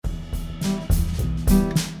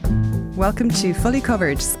Welcome to Fully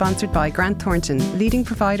Covered, sponsored by Grant Thornton, leading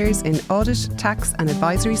providers in audit, tax and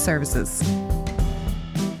advisory services.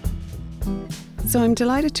 So I'm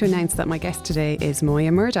delighted to announce that my guest today is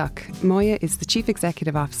Moyagh Murdoch. Moyagh is the Chief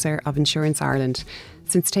Executive Officer of Insurance Ireland.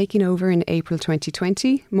 Since taking over in April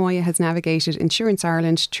 2020, Moyagh has navigated Insurance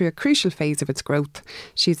Ireland through a crucial phase of its growth.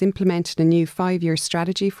 She's implemented a new 5-year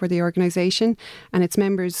strategy for the organisation and its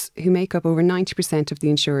members, who make up over 90% of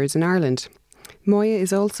the insurers in Ireland. Moyagh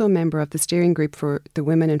is also a member of the steering group for the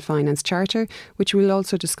Women in Finance Charter, which we'll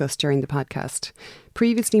also discuss during the podcast.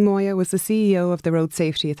 Previously, Moyagh was the CEO of the Road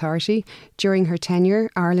Safety Authority. During her tenure,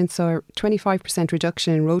 Ireland saw a 25%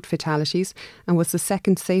 reduction in road fatalities and was the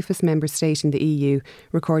second safest member state in the EU,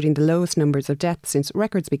 recording the lowest numbers of deaths since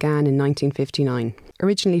records began in 1959.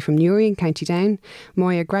 Originally from Newry in County Down,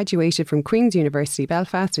 Moyagh graduated from Queen's University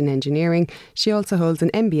Belfast in engineering. She also holds an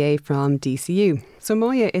MBA from DCU. So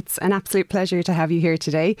Moyagh, it's an absolute pleasure to have you here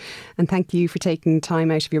today, and thank you for taking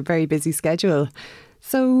time out of your very busy schedule.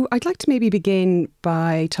 So I'd like to maybe begin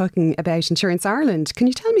by talking about Insurance Ireland. Can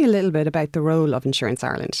you tell me a little bit about the role of Insurance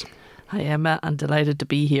Ireland? Hi Emma, and delighted to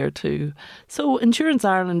be here too. So Insurance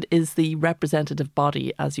Ireland is the representative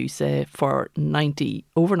body, as you say, for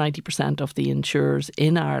over 90% of the insurers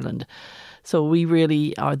in Ireland. So we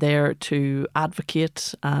really are there to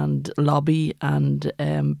advocate and lobby and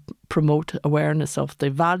promote awareness of the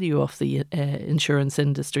value of the insurance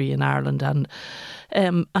industry in Ireland. And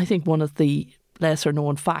I think one of the lesser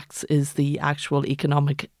known facts is the actual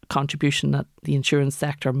economic contribution that the insurance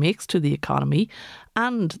sector makes to the economy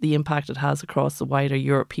and the impact it has across the wider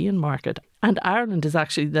European market. And Ireland is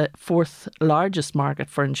actually the fourth largest market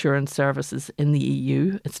for insurance services in the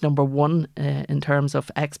EU. It's number one in terms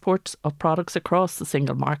of exports of products across the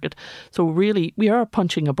single market. So really, we are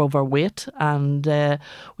punching above our weight, and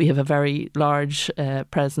we have a very large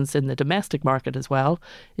presence in the domestic market as well.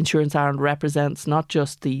 Insurance Ireland represents not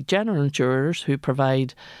just the general insurers who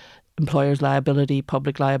provide employers' liability,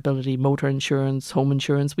 public liability, motor insurance, home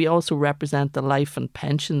insurance. We also represent the life and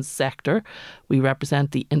pensions sector. We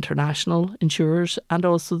represent the international insurers and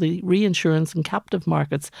also the reinsurance and captive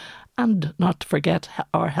markets, and not to forget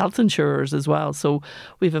our health insurers as well. So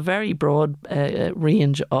we have a very broad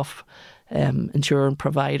range of insurance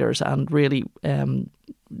providers, and really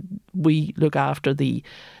we look after the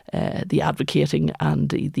advocating and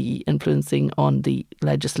the influencing on the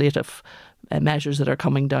legislative measures that are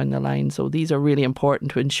coming down the line. So these are really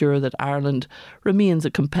important to ensure that Ireland remains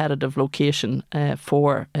a competitive location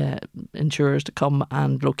for insurers to come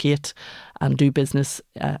and locate and do business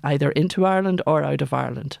either into Ireland or out of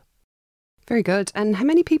Ireland. Very good. And how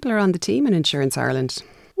many people are on the team in Insurance Ireland?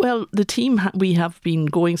 Well, the team, we have been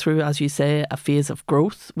going through, as you say, a phase of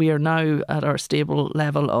growth. We are now at our stable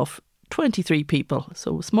level of 23 people.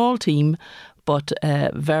 So a small team, but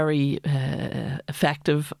very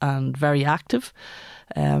effective and very active.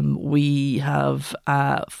 We have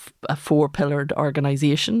a four-pillared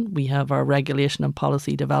organisation. We have our regulation and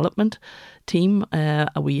policy development team.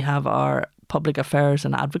 We have our public affairs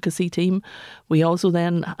and advocacy team. We also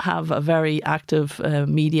then have a very active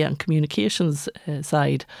media and communications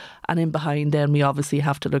side. And in behind then we obviously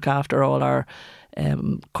have to look after all our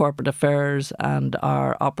corporate affairs and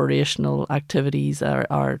our operational activities,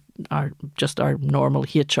 our just our normal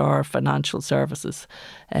HR, financial services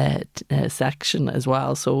section as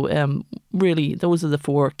well. So really those are the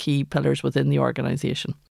four key pillars within the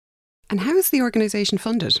organisation. And how is the organisation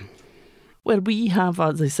funded? Well, we have,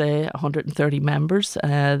 as I say, 130 members.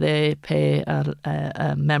 They pay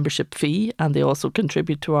a membership fee, and they also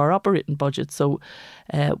contribute to our operating budget. So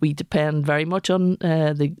we depend very much on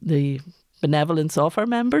the benevolence of our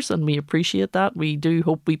members, and we appreciate that. We do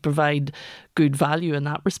hope we provide good value in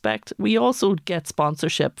that respect. We also get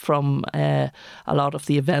sponsorship from a lot of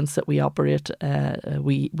the events that we operate.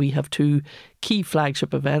 We have two key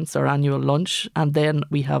flagship events, our annual lunch, and then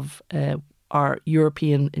we have our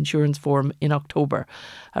European Insurance Forum in October,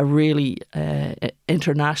 a really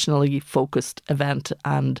internationally focused event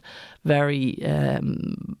and very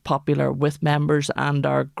popular with members, and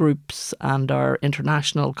our groups and our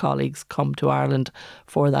international colleagues come to Ireland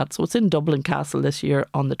for that. So it's in Dublin Castle this year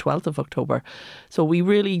on the 12th of October. So we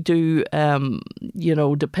really do,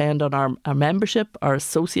 depend on our membership, our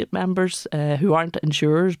associate members who aren't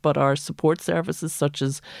insurers but are support services such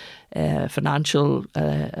as financial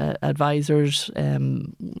advisors,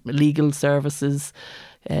 legal services,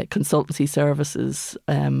 consultancy services.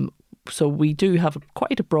 So we do have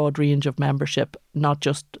quite a broad range of membership, not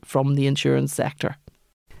just from the insurance sector.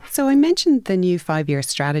 So I mentioned the new 5-year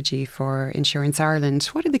strategy for Insurance Ireland.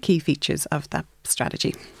 What are the key features of that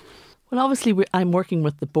strategy? Well, obviously, I'm working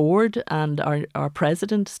with the board, and our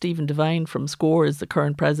president, Stephen Devine from SCORE, is the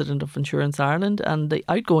current president of Insurance Ireland, and the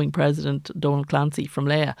outgoing president, Donald Clancy from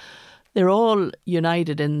Leah. They're all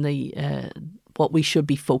united in the what we should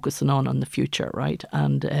be focusing on the future, right?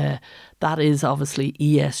 And that is obviously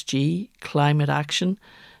ESG, climate action,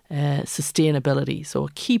 sustainability. So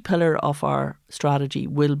a key pillar of our strategy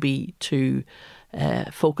will be to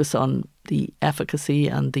focus on the efficacy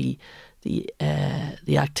and the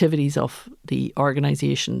activities of the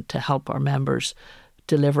organisation to help our members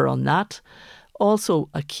deliver on that. Also,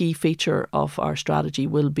 a key feature of our strategy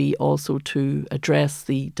will be also to address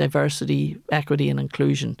the diversity, equity and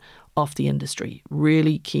inclusion of the industry.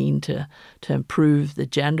 Really keen to improve the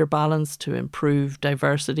gender balance, to improve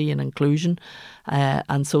diversity and inclusion.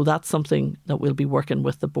 And so that's something that we'll be working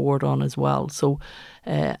with the board on as well. So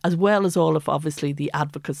as well as all of obviously the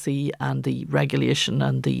advocacy and the regulation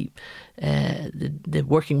and the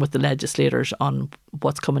working with the legislators on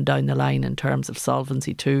what's coming down the line in terms of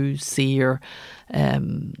Solvency II, SEER,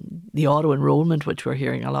 the auto enrolment, which we're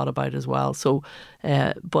hearing a lot about as well. So,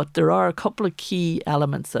 but there are a couple of key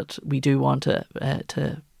elements that we do want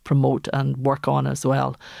to promote and work on as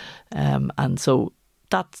well, and so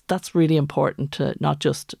that's really important to not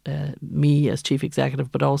just me as chief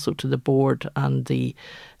executive, but also to the board and the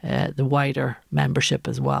wider membership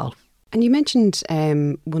as well. And you mentioned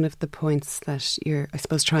one of the points that you're, I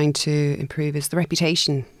suppose, trying to improve is the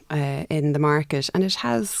reputation in the market, and it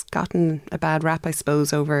has gotten a bad rap, I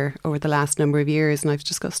suppose, over the last number of years. And I've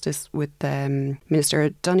discussed this with Minister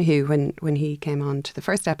Donoghue when he came on to the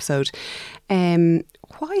first episode.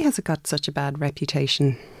 Why has it got such a bad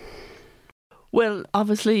reputation? Well,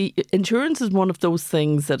 obviously, insurance is one of those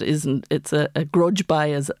things that it's a grudge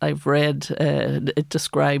buy, as I've read it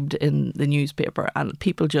described in the newspaper, and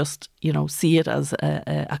people just, see it as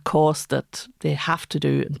a cost that they have to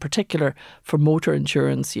do. In particular, for motor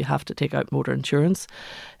insurance, you have to take out motor insurance.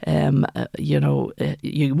 You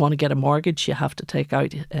want to get a mortgage, you have to take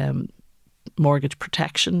out mortgage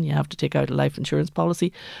protection, you have to take out a life insurance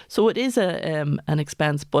policy. So it is an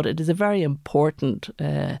expense, but it is a very important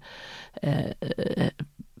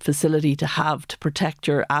facility to have to protect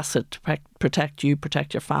your asset, to protect you,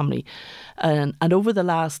 protect your family. And over the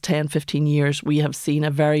last 10, 15 years, we have seen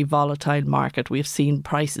a very volatile market. We have seen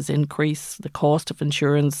prices increase. The cost of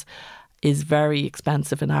insurance is very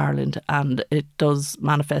expensive in Ireland, and it does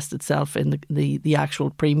manifest itself in the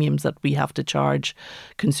actual premiums that we have to charge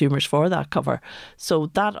consumers for that cover.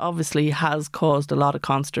 So that obviously has caused a lot of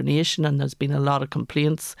consternation, and there's been a lot of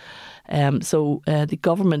complaints. So the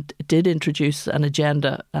government did introduce an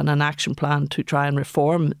agenda and an action plan to try and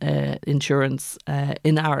reform insurance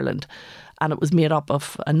in Ireland. And it was made up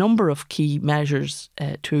of a number of key measures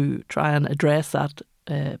to try and address that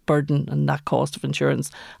burden and that cost of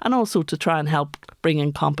insurance, and also to try and help bring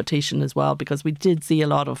in competition as well, because we did see a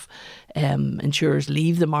lot of insurers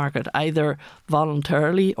leave the market either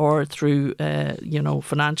voluntarily or through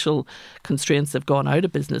financial constraints. They've gone out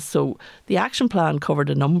of business. So the action plan covered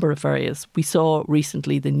a number of areas. We saw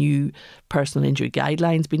recently the new personal injury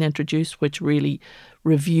guidelines being introduced, which really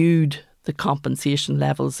reviewed the compensation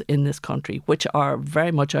levels in this country, which are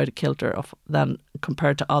very much out of kilter than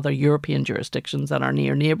compared to other European jurisdictions and our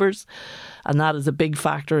near neighbours. And that is a big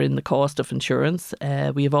factor in the cost of insurance.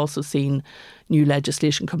 We have also seen new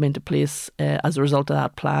legislation come into place as a result of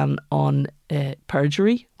that plan on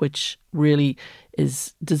perjury, which really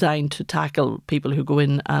is designed to tackle people who go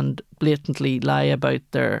in and blatantly lie about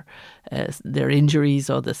their injuries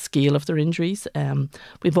or the scale of their injuries.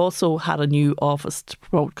 We've also had a new office to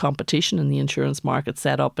promote competition in the insurance market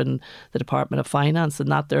set up in the Department of Finance,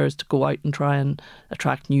 and that there is to go out and try and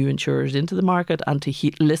attract new insurers into the market and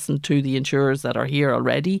to listen to the insurers that are here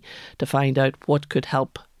already to find out what could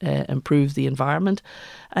help improve the environment.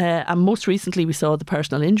 And most recently we saw the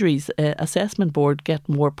Personal Injuries Assessment Board get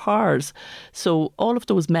more powers. So all of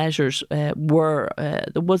those measures there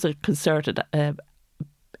was a concerted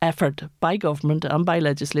effort by government and by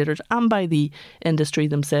legislators and by the industry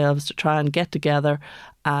themselves to try and get together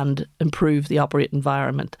and improve the operating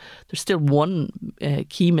environment. There's still one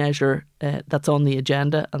key measure that's on the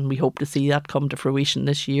agenda, and we hope to see that come to fruition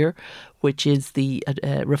this year, which is the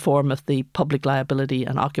reform of the Public Liability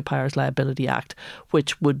and Occupiers Liability Act,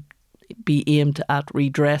 which would be aimed at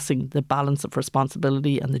redressing the balance of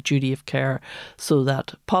responsibility and the duty of care, so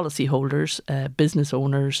that policyholders, business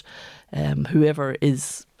owners, whoever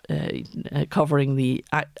is covering the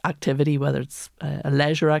activity, whether it's a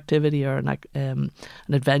leisure activity or an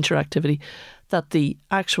adventure activity, that the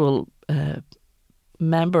actual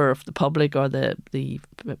member of the public or the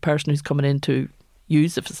person who's coming in to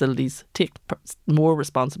use the facilities take more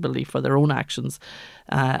responsibility for their own actions,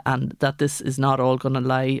 and that this is not all going to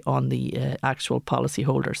lie on the actual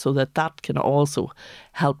policyholder, so that can also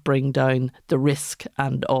help bring down the risk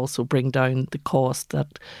and also bring down the cost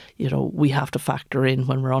that we have to factor in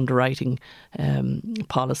when we're underwriting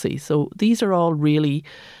policy. So these are all really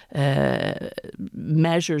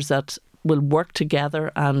measures that will work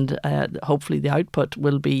together, and hopefully the output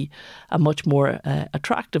will be a much more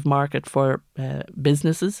attractive market for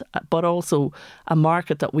businesses, but also a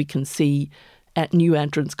market that we can see new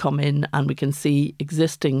entrants come in, and we can see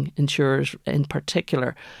existing insurers in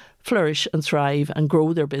particular flourish and thrive and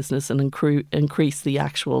grow their business and increase the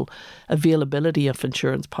actual availability of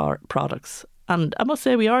insurance products. And I must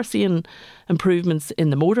say we are seeing improvements in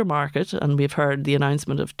the motor market, and we've heard the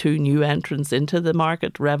announcement of 2 new entrants into the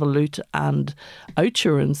market, Revolut and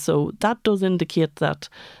Outsurance. So that does indicate that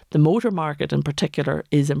the motor market in particular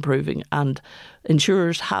is improving, and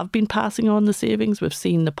insurers have been passing on the savings. We've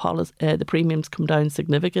seen the premiums come down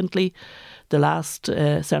significantly. The last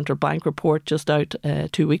central bank report just out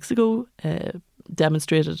 2 weeks ago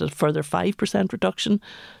demonstrated a further 5% reduction.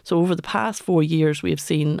 So over the past 4 years, we have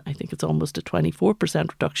seen, I think it's almost a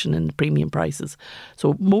 24% reduction in the premium prices.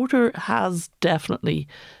 So motor has definitely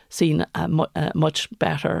seen a much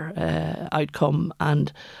better outcome,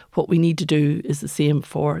 and what we need to do is the same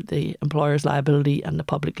for the employer's liability and the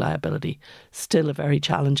public liability. Still a very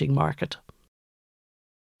challenging market.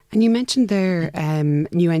 And you mentioned there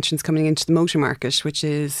new entrants coming into the motor market, which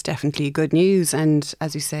is definitely good news. And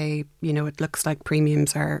as you say, it looks like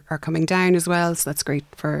premiums are coming down as well. So that's great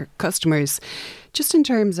for customers. Just in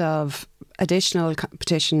terms of additional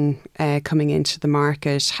competition coming into the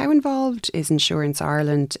market, how involved is Insurance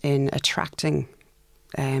Ireland in attracting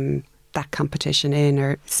that competition in,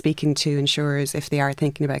 or speaking to insurers if they are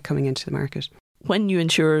thinking about coming into the market? When new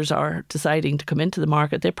insurers are deciding to come into the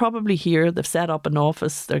market, they're probably here, they've set up an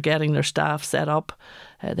office, they're getting their staff set up,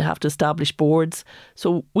 they have to establish boards.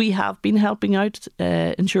 So we have been helping out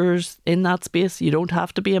insurers in that space. You don't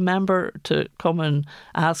have to be a member to come and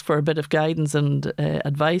ask for a bit of guidance and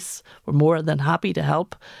advice. We're more than happy to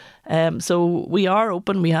help. So we are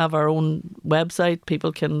open. We have our own website.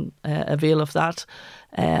 People can avail of that.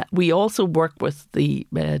 We also work with the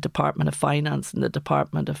Department of Finance and the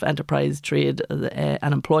Department of Enterprise, Trade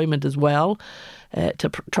and Employment as well to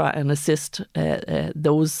try and assist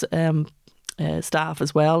those staff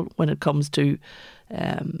as well when it comes to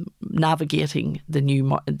navigating the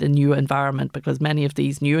new environment, because many of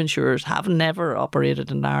these new insurers have never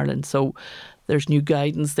operated in Ireland. So there's new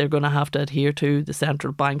guidance they're going to have to adhere to, the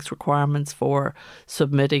central bank's requirements for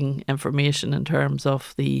submitting information in terms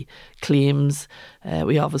of the claims.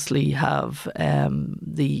 We obviously have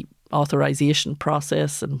the authorisation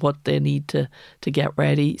process and what they need to get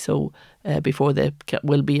ready, so before they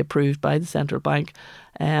will be approved by the central bank.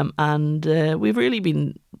 And we've really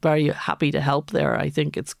been very happy to help there. I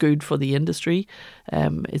think it's good for the industry,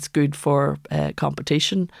 it's good for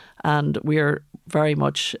competition, and we're very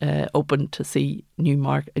much open to see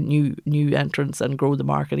new entrants and grow the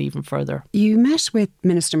market even further. You met with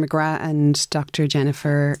Minister McGrath and Dr.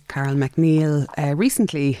 Jennifer Carroll McNeill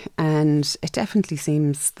recently, and it definitely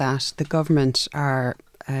seems that the government are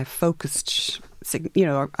focused,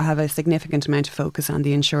 have a significant amount of focus on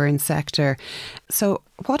the insurance sector. So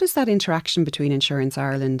what is that interaction between Insurance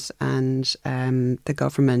Ireland and the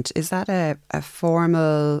government? Is that a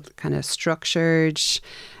formal, kind of structured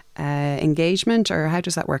engagement, or how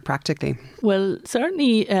does that work practically? Well,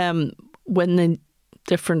 certainly when the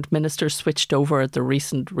different ministers switched over at the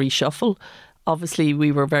recent reshuffle, obviously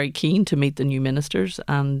we were very keen to meet the new ministers,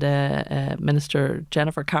 and Minister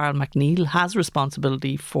Jennifer Carroll McNeill has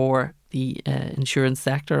responsibility for the insurance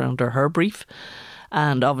sector under her brief.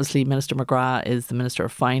 And obviously Minister McGrath is the Minister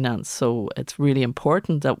of Finance. So it's really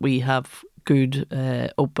important that we have good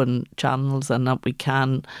open channels, and that we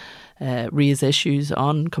can raise issues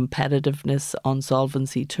on competitiveness, on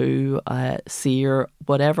Solvency II, SEER,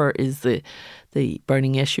 whatever is the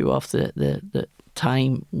burning issue of the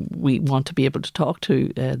time. We want to be able to talk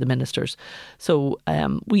to the ministers. So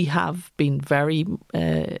we have been very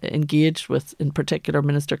engaged with, in particular,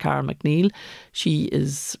 Minister Carroll McNeill. She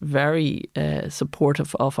is very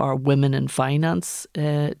supportive of our Women in Finance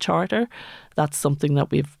Charter. That's something that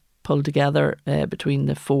we've pulled together between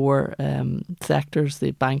the four sectors,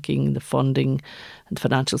 the banking, the funding and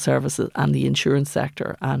financial services and the insurance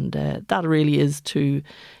sector. And that really is to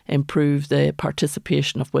improve the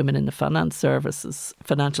participation of women in the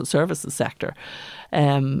financial services sector.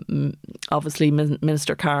 Obviously,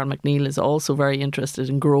 Minister Carol McNeill is also very interested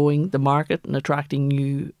in growing the market and attracting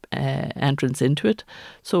new entrants into it.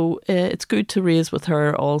 So it's good to raise with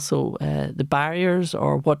her also the barriers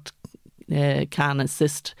or what can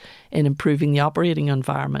assist in improving the operating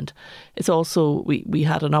environment. It's also, we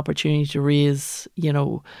had an opportunity to raise,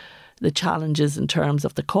 the challenges in terms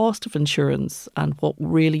of the cost of insurance and what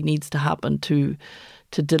really needs to happen to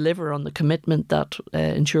deliver on the commitment that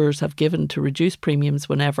insurers have given to reduce premiums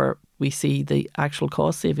whenever we see the actual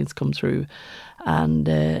cost savings come through. And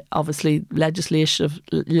obviously legislative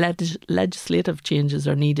changes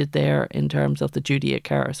are needed there in terms of the duty of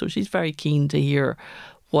care. So she's very keen to hear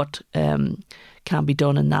what can be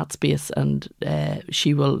done in that space, and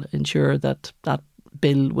she will ensure that that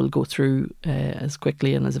bill will go through as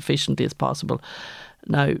quickly and as efficiently as possible.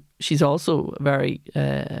 Now, she's also very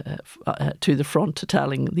to the front to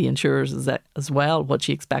telling the insurers as well what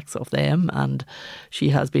she expects of them, and she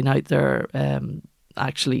has been out there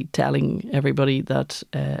actually telling everybody that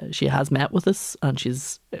she has met with us, and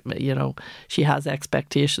she has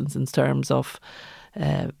expectations in terms of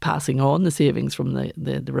passing on the savings from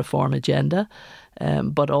the reform agenda,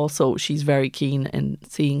 but also she's very keen in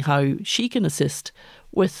seeing how she can assist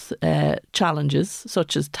with challenges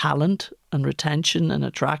such as talent and retention and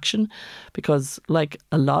attraction, because like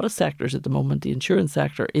a lot of sectors at the moment, the insurance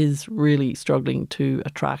sector is really struggling to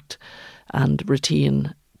attract and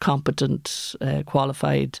retain competent,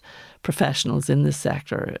 qualified professionals in this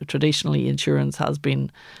sector. Traditionally, insurance has been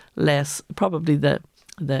probably the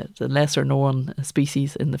lesser known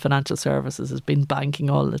species in the financial services has been banking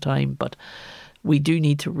all the time, but we do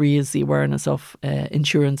need to raise the awareness of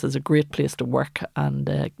insurance as a great place to work,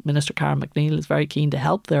 and Minister Carol McNeill is very keen to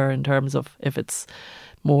help there in terms of if it's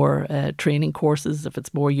more training courses, if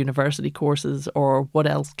it's more university courses, or what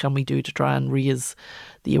else can we do to try and raise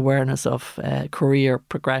the awareness of career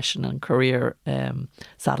progression and career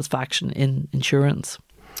satisfaction in insurance.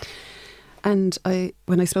 And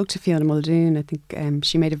when I spoke to Fiona Muldoon, I think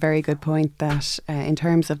she made a very good point that in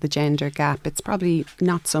terms of the gender gap, it's probably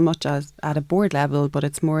not so much as at a board level, but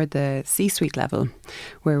it's more the C-suite level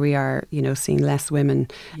where we are, seeing less women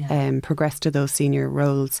progress to those senior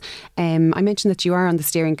roles. I mentioned that you are on the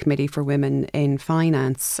steering committee for women in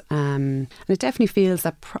finance, and it definitely feels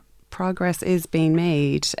that progress is being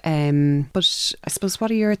made, but I suppose, what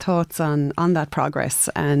are your thoughts on that progress,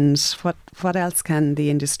 and what else can the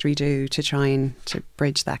industry do to try and to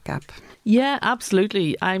bridge that gap? Yeah,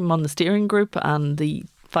 absolutely. I'm on the steering group, and the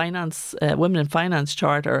finance Women in Finance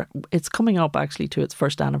Charter, it's coming up actually to its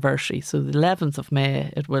first anniversary. So the 11th of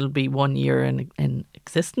May, it will be 1 year in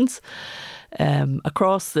existence.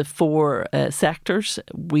 Across the four sectors,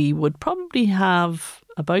 we would probably have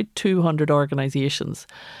about 200 organisations.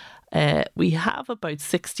 We have about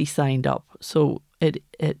 60 signed up, so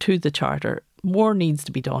to the charter. More needs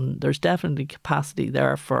to be done. There's definitely capacity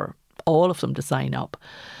there for all of them to sign up,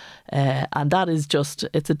 and that is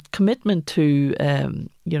it's a commitment to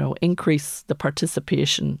increase the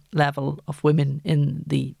participation level of women in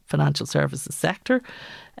the financial services sector.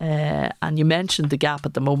 And you mentioned the gap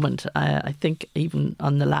at the moment. I think even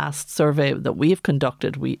on the last survey that we've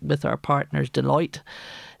conducted with our partners Deloitte,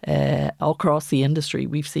 across the industry,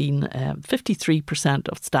 we've seen 53%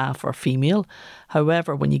 of staff are female.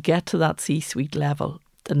 However, when you get to that C-suite level,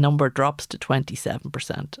 the number drops to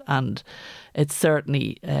 27%, and it's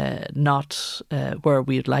certainly not where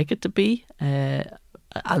we'd like it to be.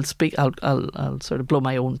 I'll sort of blow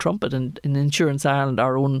my own trumpet. In Insurance Ireland,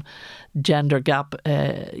 our own gender gap, we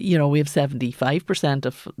have 75%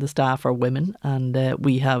 of the staff are women, and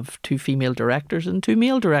we have 2 female directors and 2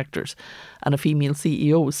 male directors and a female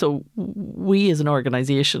CEO. So we as an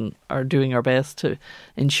organisation are doing our best to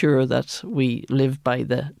ensure that we live by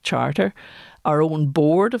the charter. Our own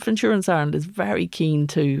board of Insurance Ireland is very keen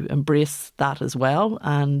to embrace that as well,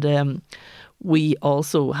 and we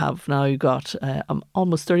also have now got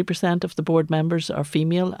almost 30% of the board members are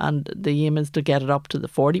female, and the aim is to get it up to the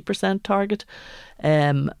 40% target.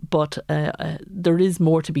 But there is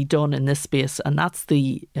more to be done in this space, and that's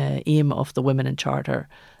the aim of the Women in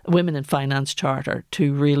Finance Charter,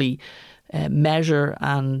 to really measure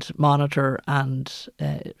and monitor and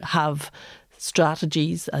have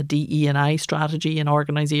strategies. A DE&I strategy in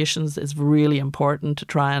organisations is really important to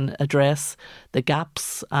try and address the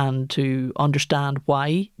gaps and to understand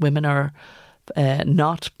why women are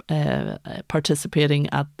not participating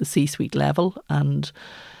at the C-suite level. And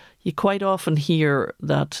you quite often hear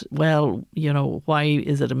that, well, why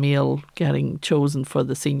is it a male getting chosen for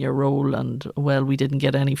the senior role, and, well, we didn't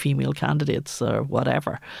get any female candidates or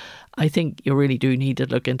whatever. I think you really do need to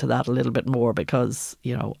look into that a little bit more, because,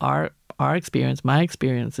 our experience, my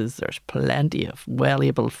experience is there's plenty of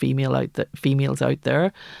well-able females out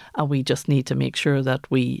there, and we just need to make sure that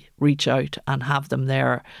we reach out and have them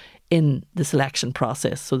there in the selection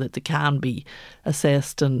process so that they can be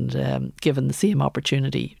assessed and given the same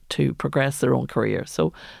opportunity to progress their own career.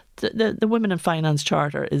 So the Women in Finance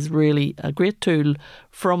Charter is really a great tool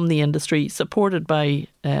from the industry, supported by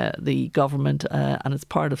the government, and it's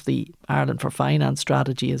part of the Ireland for Finance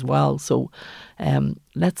strategy as well. So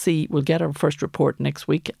let's see, we'll get our first report next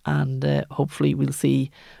week, and hopefully we'll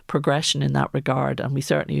see progression in that regard, and we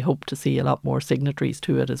certainly hope to see a lot more signatories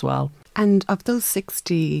to it as well. And of those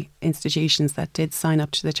 60 institutions that did sign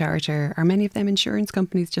up to the Charter, are many of them insurance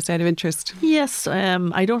companies, just out of interest? Yes,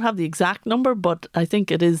 I don't have the exact number, but I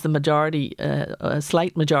think it is the majority, a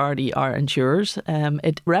slight majority are insurers.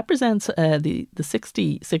 It represents, the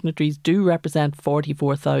 60 signatories do represent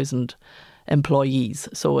 44,000 employees.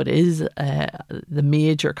 So it is the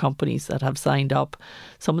major companies that have signed up.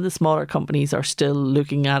 Some of the smaller companies are still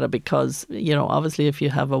looking at it because, obviously if you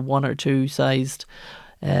have a one or two sized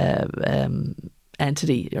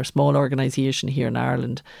entity or small organisation here in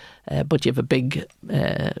Ireland, but you have a big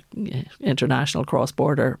international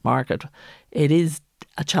cross-border market, it is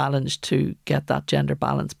a challenge to get that gender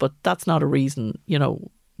balance. But that's not a reason,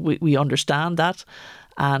 we understand that,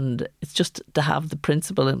 and it's just to have the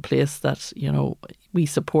principle in place that, we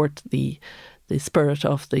support the spirit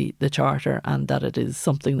of the Charter, and that it is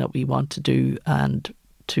something that we want to do and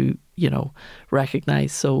to,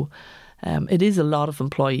 recognise. So it is a lot of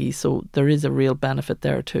employees, so there is a real benefit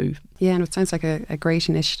there too. Yeah, and it sounds like a great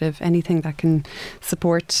initiative. Anything that can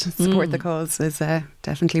support the cause is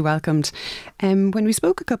definitely welcomed. When we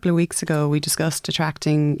spoke a couple of weeks ago, we discussed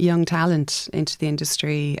attracting young talent into the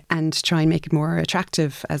industry and try and make it more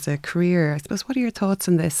attractive as a career. I suppose, what are your thoughts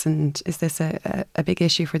on this, and is this a big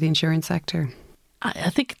issue for the insurance sector?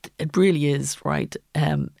 I think it really is, right.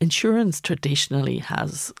 Insurance traditionally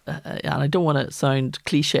has, and I don't want to sound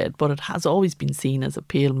cliched, but it has always been seen as a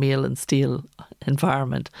pale, male and steel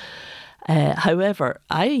environment. However,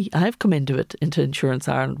 I've come into Insurance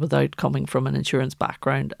Ireland without coming from an insurance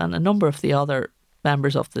background, and a number of the other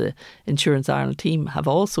members of the Insurance Ireland team have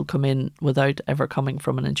also come in without ever coming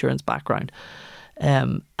from an insurance background.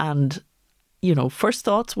 And first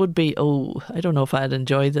thoughts would be, I don't know if I'd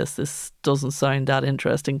enjoy this. This doesn't sound that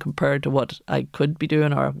interesting compared to what I could be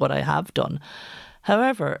doing or what I have done.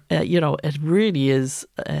 However, it really is,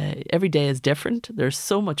 every day is different. There's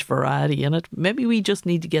so much variety in it. Maybe we just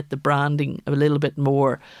need to get the branding a little bit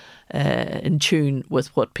more in tune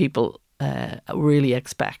with what people really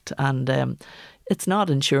expect. And it's not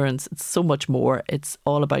insurance, it's so much more. It's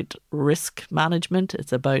all about risk management,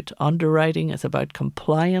 it's about underwriting, it's about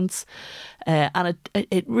compliance. And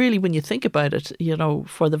it really, when you think about it,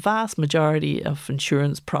 for the vast majority of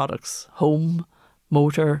insurance products, home,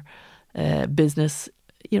 motor, business,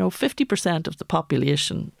 50% of the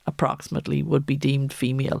population approximately would be deemed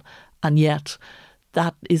female. And yet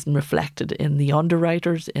that isn't reflected in the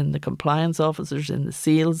underwriters, in the compliance officers, in the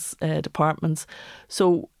sales departments.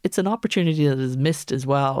 So it's an opportunity that is missed as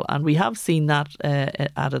well. And we have seen that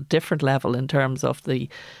at a different level in terms of the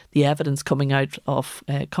evidence coming out of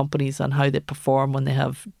companies and how they perform when they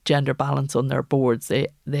have gender balance on their boards.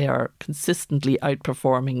 They are consistently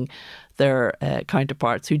outperforming their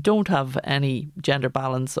counterparts who don't have any gender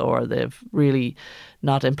balance, or they've really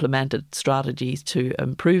not implemented strategies to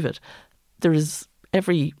improve it. There is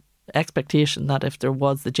every expectation that if there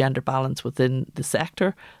was the gender balance within the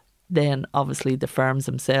sector, then obviously the firms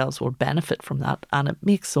themselves will benefit from that. And it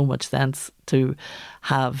makes so much sense to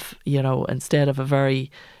have, instead of a very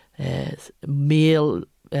male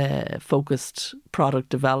focused product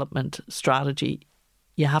development strategy,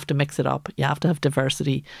 you have to mix it up. You have to have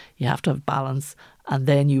diversity, you have to have balance, and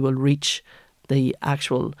then you will reach the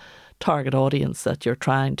actual target audience that you're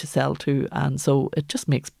trying to sell to. And so it just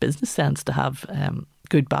makes business sense to have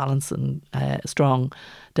good balance and strong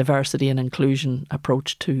diversity and inclusion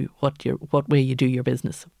approach to what way you do your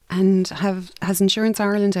business. And has Insurance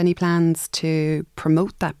Ireland any plans to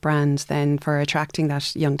promote that brand then for attracting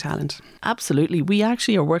that young talent? Absolutely. We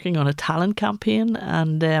actually are working on a talent campaign,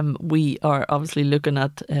 and we are obviously looking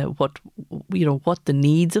at what the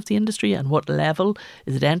needs of the industry and what level.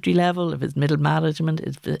 Is it entry level? If it's middle management?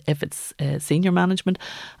 If it's senior management?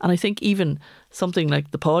 And I think even something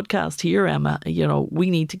like the podcast here, Emma, we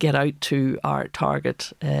need to get out to our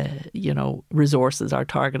target, resources, our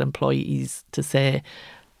target employees, to say,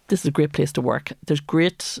 this is a great place to work. There's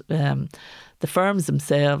great. The firms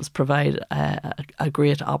themselves provide a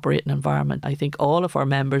great operating environment. I think all of our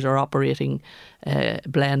members are operating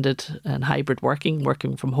blended and hybrid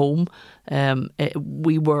working from home.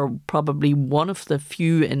 We were probably one of the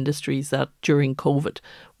few industries that during COVID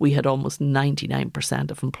we had almost 99%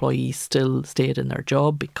 of employees still stayed in their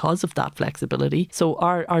job because of that flexibility. So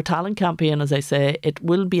our talent campaign, as I say, it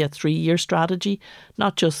will be a 3-year strategy,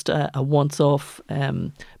 not just a once-off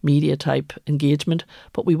media type engagement,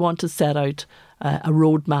 but we want to set out a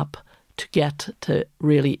roadmap to get to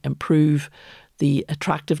really improve the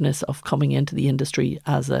attractiveness of coming into the industry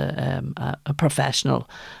as a professional.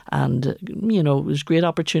 And, you know, there's great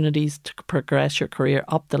opportunities to progress your career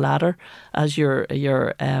up the ladder, as your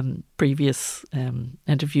previous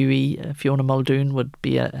interviewee, Fiona Muldoon, would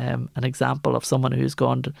be an example of someone who's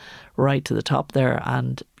gone right to the top there.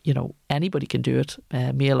 And, you know, anybody can do it,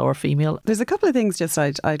 male or female. There's a couple of things just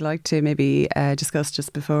I'd like to maybe discuss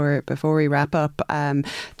just before we wrap up.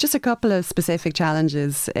 Just a couple of specific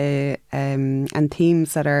challenges and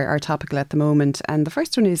themes that are topical at the moment. And the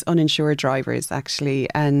first one is uninsured drivers, actually.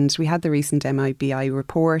 And we had the recent MIBI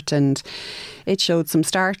report, and it showed some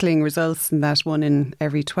startling results in that 1 in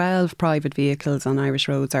every 12 private vehicles on Irish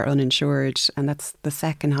roads are uninsured. And that's the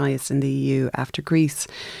second highest in the EU after Greece.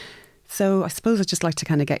 So I suppose I'd just like to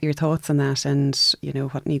kind of get your thoughts on that and, you know,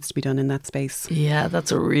 what needs to be done in that space. Yeah,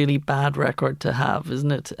 that's a really bad record to have,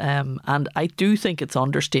 isn't it? And I do think it's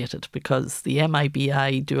understated, because the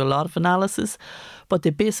MIBI do a lot of analysis, but they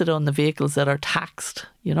base it on the vehicles that are taxed,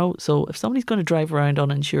 you know. So if somebody's going to drive around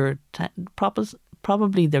uninsured,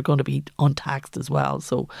 probably they're going to be untaxed as well.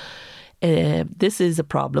 So this is a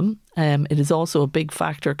problem. It is also a big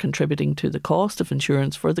factor contributing to the cost of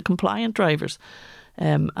insurance for the compliant drivers.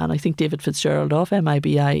 And I think David Fitzgerald of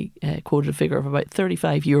MIBI quoted a figure of about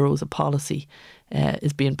 €35 a policy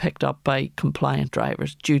is being picked up by compliant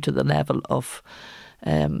drivers due to the level of,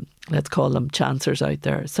 let's call them chancers out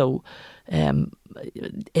there. So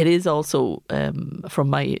it is also, from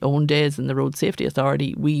my own days in the Road Safety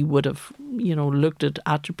Authority, we would have, you know, looked at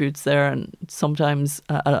attributes there, and sometimes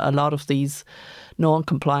a lot of these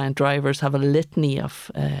non-compliant drivers have a litany of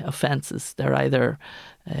offences. They're either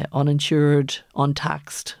uninsured,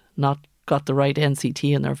 untaxed, not got the right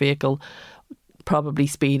NCT in their vehicle, probably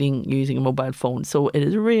speeding, using a mobile phone. So it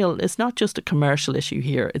is it's not just a commercial issue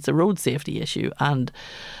here, it's a road safety issue. And,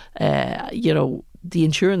 you know, the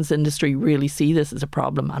insurance industry really see this as a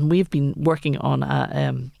problem. And we've been working on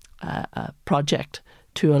a project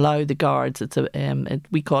to allow the guards,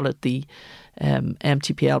 we call it the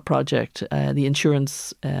MTPL project, the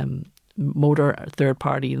Insurance Motor Third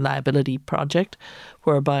Party Liability Project,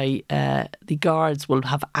 whereby the guards will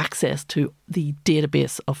have access to the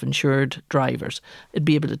database of insured drivers. It'd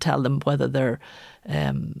be able to tell them whether they're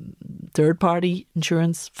third party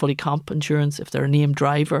insurance, fully comp insurance, if they're a named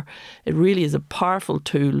driver. It really is a powerful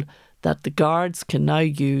tool that the guards can now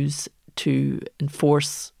use to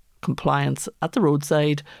enforce compliance at the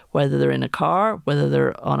roadside, whether they're in a car, whether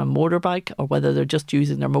they're on a motorbike, or whether they're just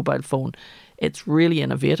using their mobile phone. It's really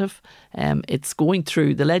innovative. It's going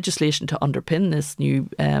through the legislation to underpin this new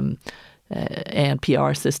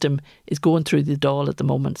ANPR system is going through the Dáil at the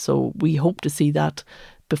moment. So we hope to see that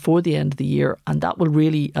before the end of the year, and that will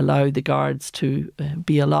really allow the guards to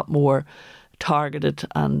be a lot more targeted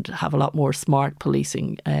and have a lot more smart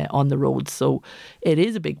policing on the roads. So it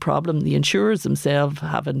is a big problem. The insurers themselves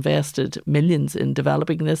have invested millions in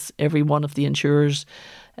developing this. Every one of the insurers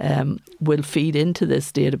will feed into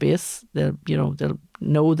this database. They'll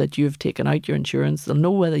know that you've taken out your insurance. They'll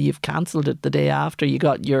know whether you've cancelled it the day after you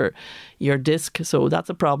got your disc. So that's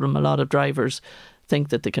a problem. A lot of drivers think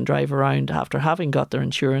that they can drive around after having got their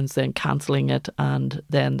insurance, then cancelling it, and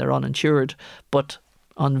then they're uninsured. But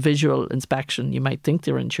on visual inspection, you might think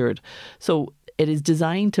they're insured. So it is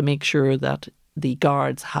designed to make sure that the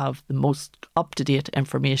guards have the most up-to-date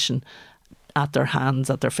information at their hands,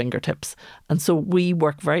 at their fingertips. And so we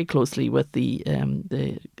work very closely with the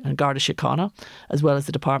Garda Síochána, as well as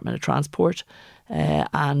the Department of Transport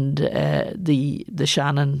and the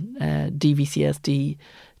Shannon DVCSD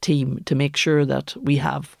team to make sure that we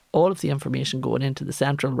have all of the information going into the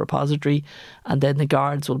central repository, and then the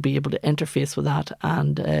guards will be able to interface with that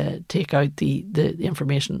and take out the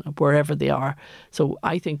information wherever they are. So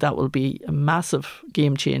I think that will be a massive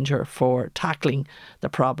game changer for tackling the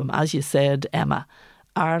problem. As you said, Emma,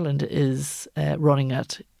 Ireland is running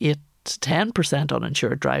at 8 to 10%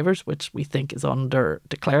 uninsured drivers, which we think is under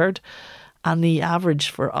declared. And the average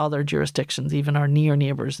for other jurisdictions, even our near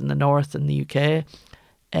neighbours in the north and the UK,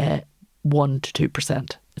 1 to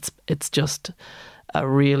 2%. It's just a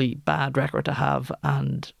really bad record to have,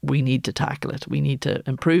 and we need to tackle it. We need to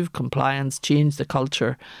improve compliance, change the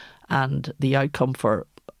culture, and the outcome for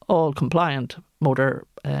all compliant motor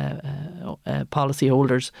policy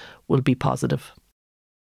holders will be positive.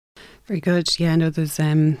 Very good. Yeah, no, there's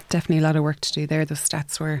definitely a lot of work to do there. Those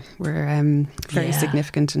stats were very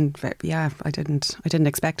significant, and I didn't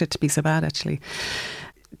expect it to be so bad, actually.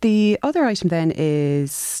 The other item then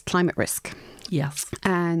is climate risk. Yes.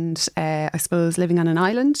 And I suppose living on an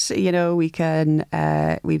island, we can,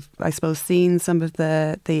 we've, I suppose, seen some of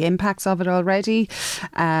the impacts of it already.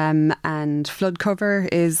 And flood cover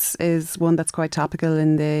is one that's quite topical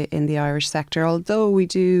in the Irish sector, although we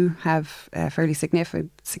do have fairly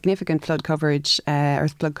significant flood coverage or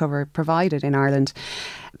flood cover provided in Ireland.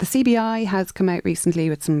 The CBI has come out recently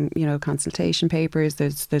with some, consultation papers.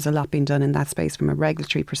 There's a lot being done in that space from a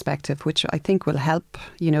regulatory perspective, which I think will help,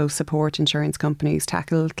 support insurance companies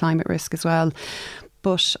tackle climate risk as well.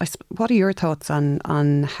 But what are your thoughts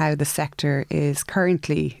on how the sector is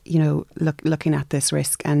currently, looking at this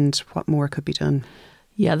risk and what more could be done?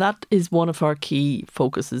 Yeah, that is one of our key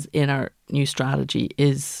focuses in our new strategy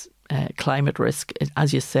is climate risk.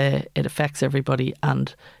 As you say, it affects everybody,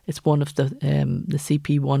 and it's one of the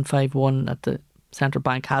CP 151 that the Central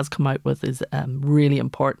Bank has come out with is a really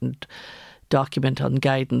important document on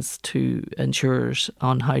guidance to insurers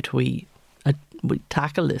on how we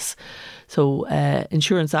tackle this. So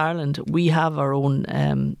Insurance Ireland, we have our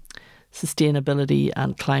own sustainability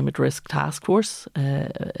and climate risk task force.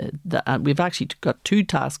 We've actually got two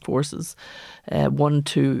task forces, one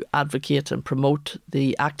to advocate and promote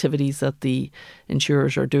the activities that the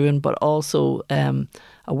insurers are doing, but also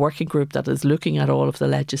a working group that is looking at all of the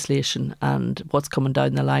legislation and what's coming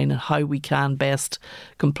down the line and how we can best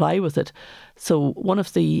comply with it. So one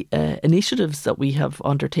of the initiatives that we have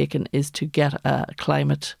undertaken is to get a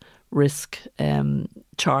climate risk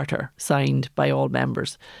charter signed by all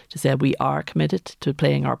members to say we are committed to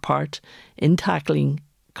playing our part in tackling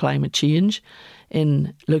climate change,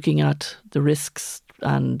 in looking at the risks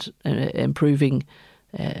and improving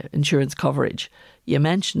insurance coverage. You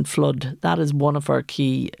mentioned flood. That is one of our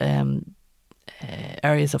key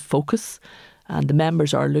areas of focus, and the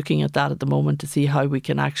members are looking at that at the moment to see how we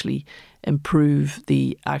can actually improve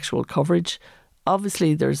the actual coverage.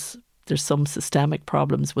 Obviously there's some systemic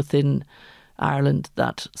problems within Ireland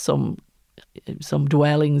that some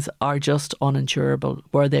dwellings are just uninsurable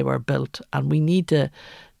where they were built, and we need to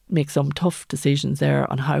make some tough decisions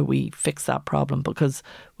there on how we fix that problem, because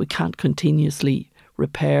we can't continuously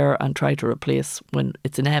repair and try to replace when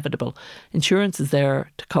it's inevitable. Insurance is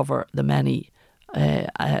there to cover the many,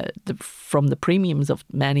 from the premiums of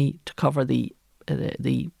many to cover the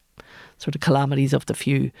sort of calamities of the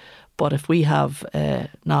few. But if we have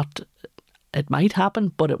it might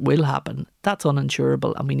happen, but it will happen. That's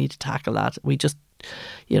uninsurable, and we need to tackle that. We just,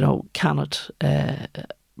 cannot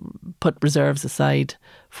put reserves aside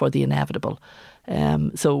for the inevitable.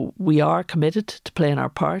 So we are committed to playing our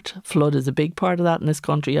part. Flood is a big part of that in this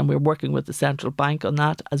country, and we're working with the Central Bank on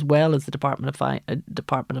that, as well as the Department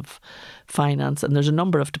of Finance. And there's a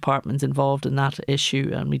number of departments involved in that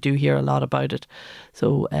issue, and we do hear a lot about it.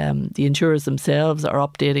 So the insurers themselves are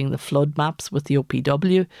updating the flood maps with the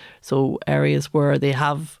OPW. So areas where they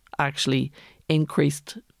have actually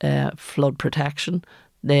increased flood protection,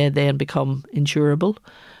 they then become insurable.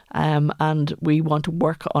 And we want to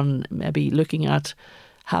work on maybe looking at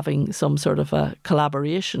having some sort of a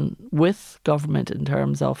collaboration with government in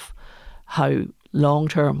terms of how long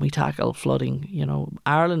term we tackle flooding.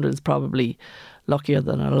 Ireland is probably luckier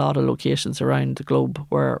than a lot of locations around the globe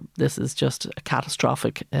where this is just a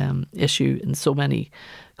catastrophic issue in so many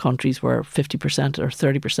countries, where 50% or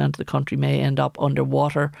 30% of the country may end up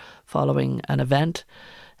underwater following an event.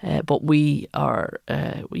 But we are,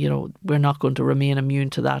 we're not going to remain immune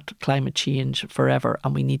to that climate change forever,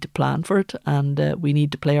 and we need to plan for it, and we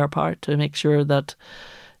need to play our part to make sure that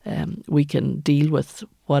we can deal with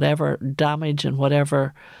whatever damage and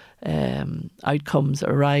whatever outcomes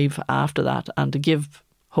arrive after that, and to give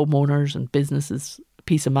homeowners and businesses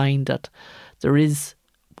peace of mind that there is,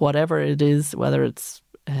 whatever it is, whether it's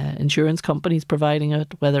insurance companies providing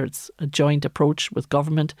it, whether it's a joint approach with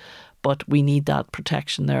government, but we need that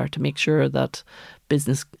protection there to make sure that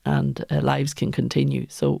business and lives can continue.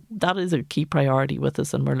 So that is a key priority with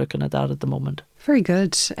us, and we're looking at that at the moment. Very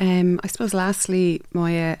good. I suppose lastly,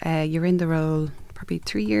 Moyagh, you're in the role probably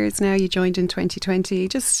 3 years now. You joined in 2020.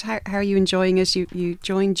 Just how are you enjoying it? You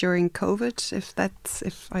joined during COVID,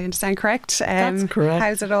 if I understand correct. That's correct.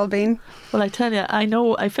 How's it all been? Well, I tell you, I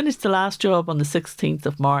know I finished the last job on the 16th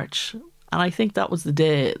of March, and I think that was the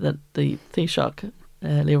day that the Taoiseach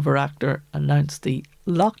Leo Varadkar announced the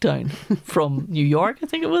lockdown from New York, I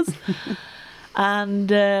think it was.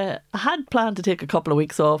 And I had planned to take a couple of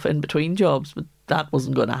weeks off in between jobs, but that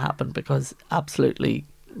wasn't going to happen because absolutely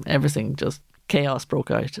everything, just chaos broke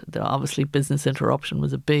out. Obviously, business interruption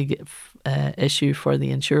was a big issue for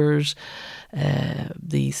the insurers.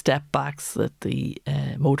 The step backs that the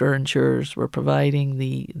motor insurers were providing,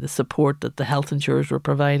 the support that the health insurers were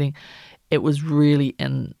providing, it was really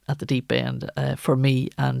in at the deep end for me,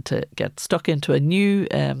 and to get stuck into a new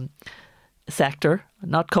sector,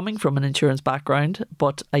 not coming from an insurance background,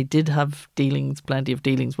 but I did have plenty of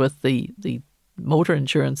dealings with the motor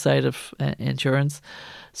insurance side of insurance.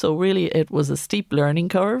 So really it was a steep learning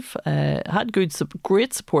curve. Had great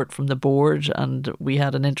support from the board, and we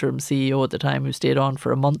had an interim CEO at the time who stayed on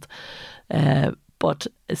for a month. But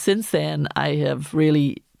since then I have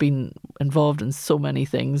really been involved in so many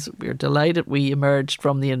things. We're delighted we emerged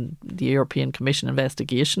from the European Commission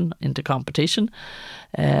investigation into competition.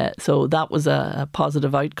 So that was a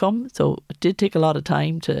positive outcome. So it did take a lot of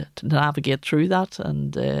time to navigate through that,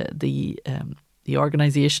 and the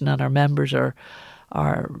organisation and our members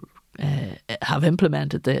have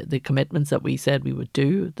implemented the commitments that we said we would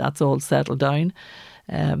do. That's all settled down.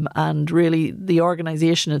 And really the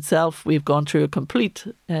organisation itself, we've gone through a complete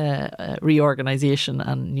reorganisation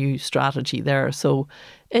and new strategy there. So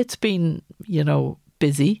it's been,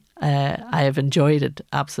 busy. I have enjoyed it,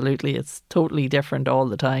 absolutely. It's totally different all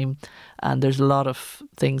the time, and there's a lot of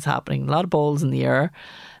things happening, a lot of balls in the air.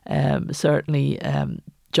 Certainly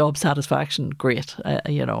job satisfaction, great. I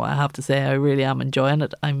have to say I really am enjoying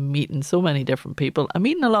it. I'm meeting so many different people. I'm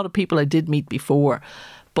meeting a lot of people I did meet before,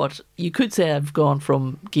 but you could say I've gone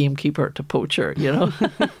from gamekeeper to poacher,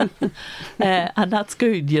 and that's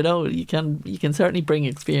good. You can certainly bring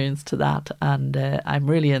experience to that, and I'm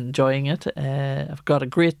really enjoying it. I've got a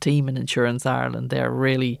great team in Insurance Ireland. They're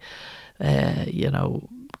really,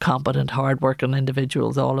 competent, hard-working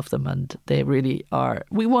individuals, all of them, and they really are.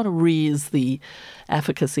 We want to raise the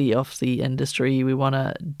efficacy of the industry. We want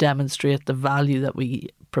to demonstrate the value that we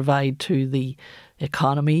provide to the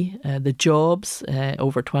economy, the jobs,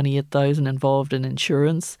 over 28,000 involved in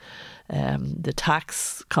insurance, the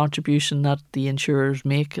tax contribution that the insurers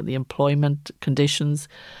make, the employment conditions.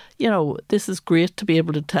 This is great to be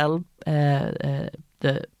able to tell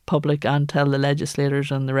the public and tell the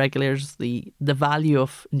legislators and the regulators the value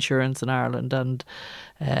of insurance in Ireland, and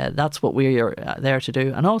that's what we are there to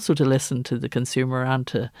do, and also to listen to the consumer and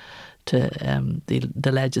to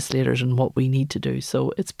the legislators and what we need to do.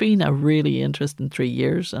 So it's been a really interesting 3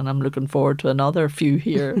 years, and I'm looking forward to another few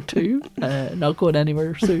here too. Not going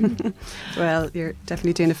anywhere soon. Well, you're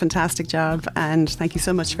definitely doing a fantastic job, and thank you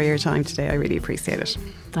so much for your time today. I really appreciate it.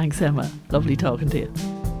 Thanks, Emma. Lovely talking to you.